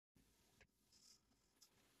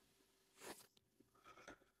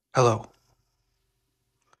Hello.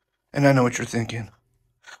 And I know what you're thinking.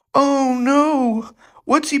 Oh no!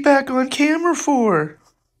 What's he back on camera for?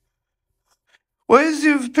 Why is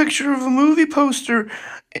there a picture of a movie poster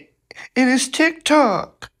in his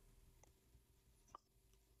TikTok?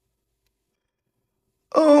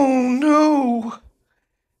 Oh no!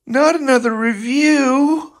 Not another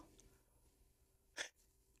review!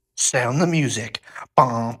 Sound the music.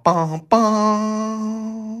 Bum bum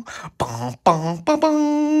bum. Bum bum bum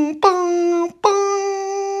bum bum bum.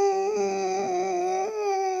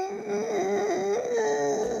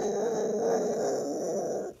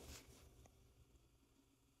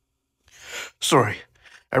 Sorry,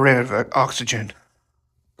 I ran out of oxygen.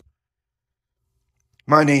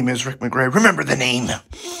 My name is Rick McGray. Remember the name.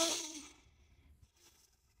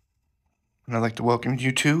 And I'd like to welcome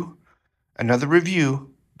you to another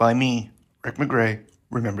review by me, Rick McGray.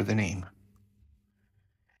 Remember the name.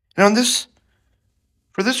 And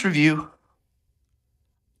for this review,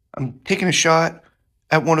 I'm taking a shot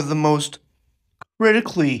at one of the most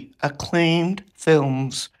critically acclaimed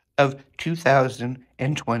films of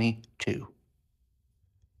 2022.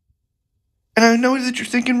 And I know that you're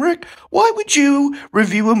thinking, Rick, why would you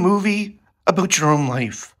review a movie about your own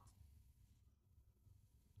life?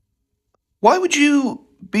 Why would you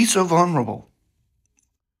be so vulnerable?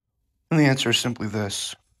 And the answer is simply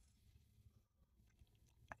this.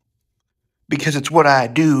 Because it's what I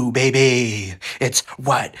do, baby. It's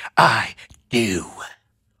what I do.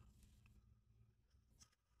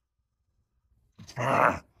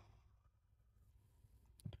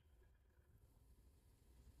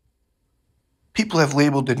 People have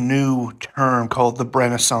labeled a new term called the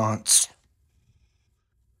Renaissance,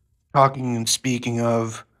 talking and speaking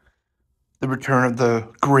of the return of the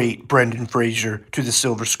great Brendan Fraser to the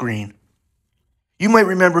silver screen. You might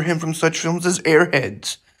remember him from such films as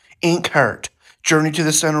Airheads, Inkheart, Journey to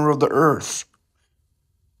the Center of the Earth,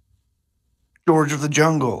 George of the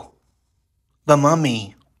Jungle, The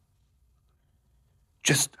Mummy.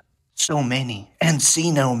 Just so many.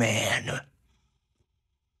 Encino Man.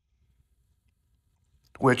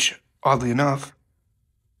 Which, oddly enough,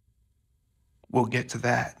 we'll get to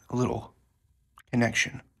that a little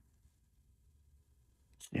connection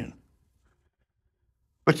soon.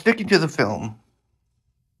 But sticking to the film,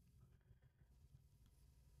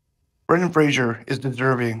 Brendan Fraser is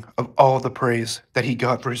deserving of all the praise that he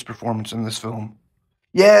got for his performance in this film.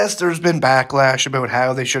 Yes, there's been backlash about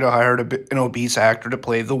how they should have hired an obese actor to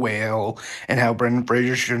play the whale, and how Brendan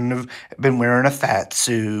Fraser shouldn't have been wearing a fat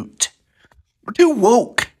suit. We're too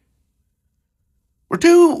woke. We're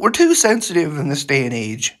too sensitive in this day and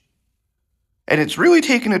age. And it's really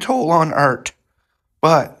taken a toll on art.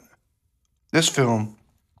 But this film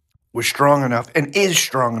was strong enough and is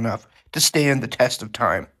strong enough to stand the test of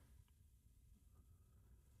time.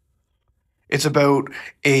 It's about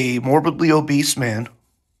a morbidly obese man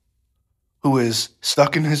who is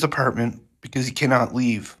stuck in his apartment because he cannot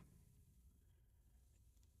leave.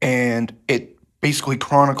 And it basically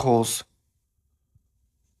chronicles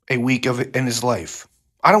a week of it in his life.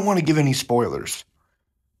 I don't want to give any spoilers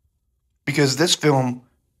because this film,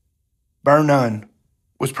 bar none,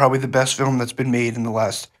 was probably the best film that's been made in the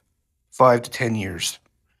last 5 to 10 years.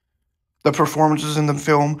 The performances in the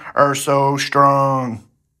film are so strong.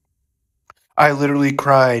 I literally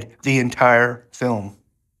cried the entire film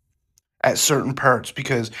at certain parts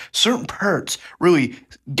because certain parts really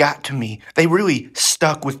got to me. They really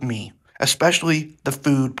stuck with me, especially the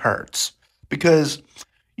food parts. Because,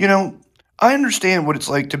 I understand what it's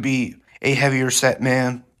like to be a heavier set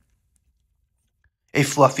man, a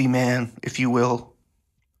fluffy man, if you will,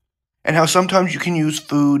 and how sometimes you can use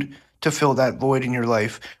food to fill that void in your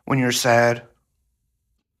life when you're sad,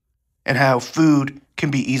 and how food can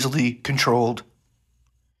be easily controlled,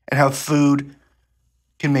 and how food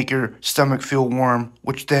can make your stomach feel warm,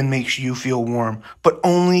 which then makes you feel warm, but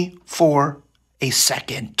only for a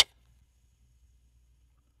second.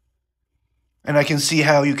 And I can see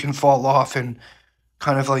how you can fall off and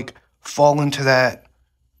kind of like fall into that,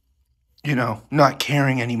 not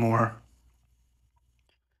caring anymore.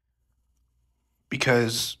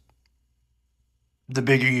 Because the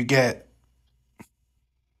bigger you get,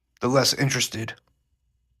 the less interested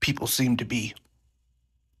people seem to be.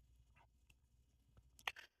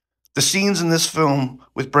 The scenes in this film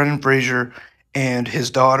with Brendan Fraser and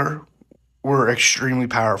his daughter were extremely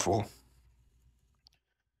powerful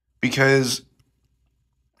because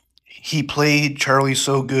he played Charlie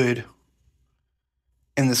so good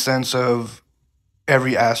in the sense of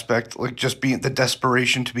every aspect, like just being the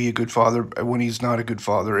desperation to be a good father when he's not a good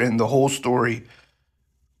father, and the whole story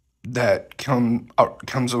that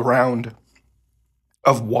comes around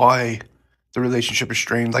of why the relationship is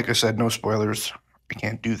strained. Like I said, no spoilers. I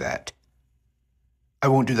can't do that. I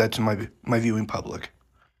won't do that to my viewing public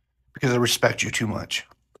because I respect you too much.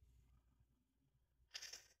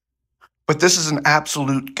 But this is an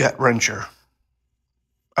absolute gut wrencher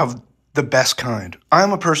of the best kind.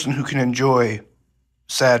 I'm a person who can enjoy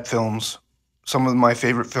sad films. Some of my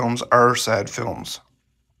favorite films are sad films.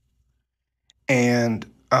 And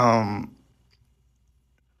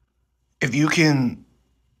if you can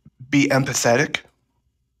be empathetic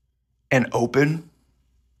and open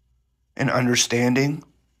and understanding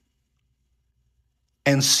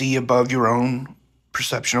and see above your own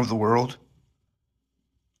perception of the world,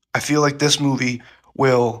 I feel like this movie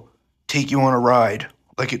will take you on a ride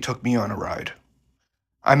like it took me on a ride.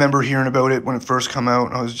 I remember hearing about it when it first came out,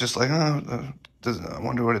 and I was just like, oh, I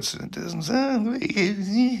wonder what it's. It doesn't sound.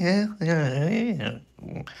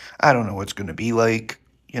 I don't know what it's going to be like,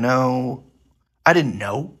 you know? I didn't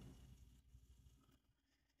know.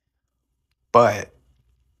 But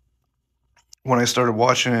when I started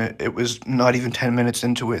watching it, it was not even 10 minutes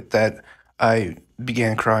into it that I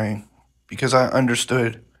began crying because I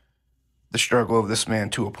understood the struggle of this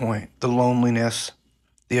man to a point. The loneliness,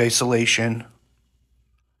 the isolation,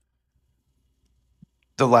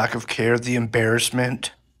 the lack of care, the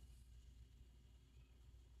embarrassment.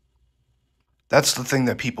 That's the thing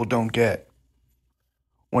that people don't get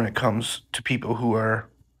when it comes to people who are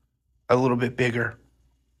a little bit bigger.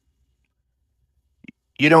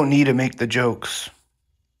 You don't need to make the jokes.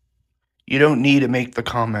 You don't need to make the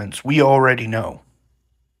comments. We already know.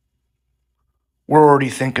 We're already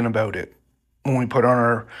thinking about it when we put on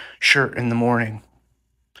our shirt in the morning,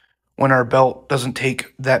 when our belt doesn't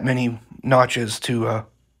take that many notches to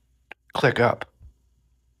click up,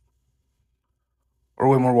 or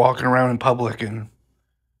when we're walking around in public and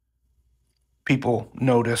people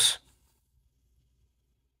notice.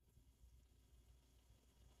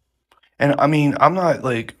 And I mean, I'm not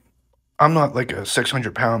like a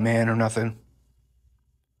 600-pound man or nothing,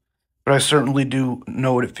 but I certainly do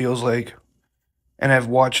know what it feels like, and I've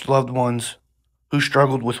watched loved ones who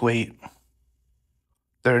struggled with weight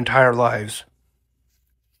their entire lives.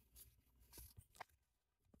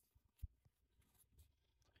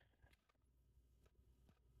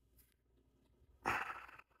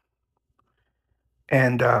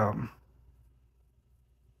 And I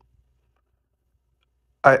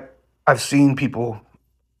I've seen people.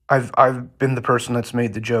 I've been the person that's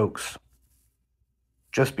made the jokes.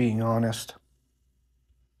 Just being honest.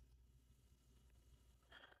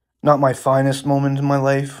 Not my finest moment in my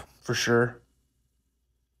life, for sure.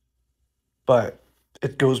 But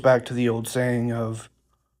it goes back to the old saying of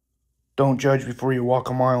don't judge before you walk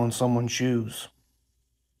a mile in someone's shoes.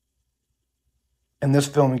 And this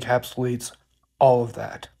film encapsulates all of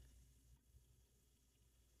that.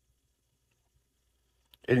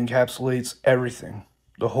 It encapsulates everything.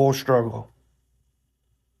 The whole struggle.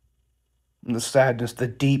 And the sadness, the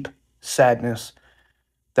deep sadness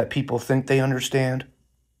that people think they understand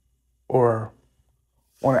or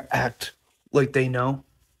want to act like they know.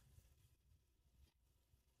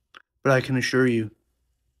 But I can assure you,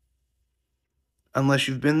 unless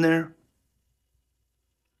you've been there,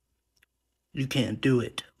 you can't do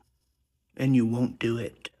it. And you won't do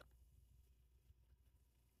it.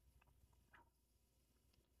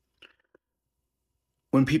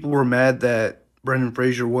 When people were mad that Brendan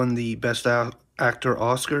Fraser won the Best Actor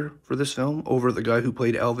Oscar for this film over the guy who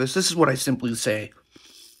played Elvis, this is what I simply say.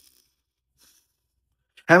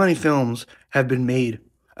 How many films have been made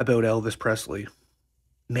about Elvis Presley?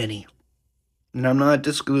 Many. And I'm not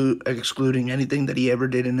excluding anything that he ever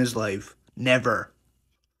did in his life. Never.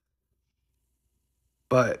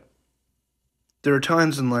 But there are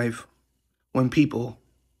times in life when people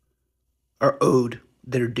are owed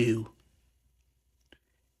their due.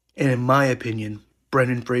 And in my opinion,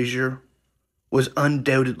 Brendan Fraser was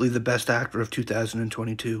undoubtedly the best actor of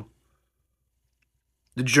 2022.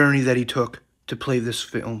 The journey that he took to play this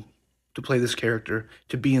film, to play this character,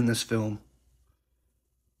 to be in this film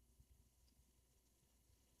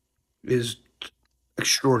is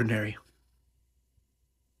extraordinary.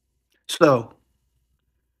 So,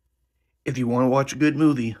 if you want to watch a good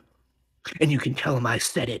movie, and you can tell him I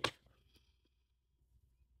said it,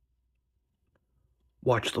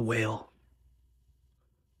 watch The Whale,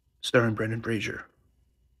 starring Brendan Fraser.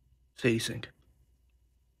 Sadie Sink.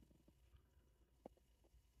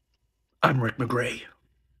 I'm Rick McGray.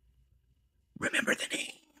 Remember the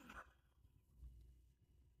name.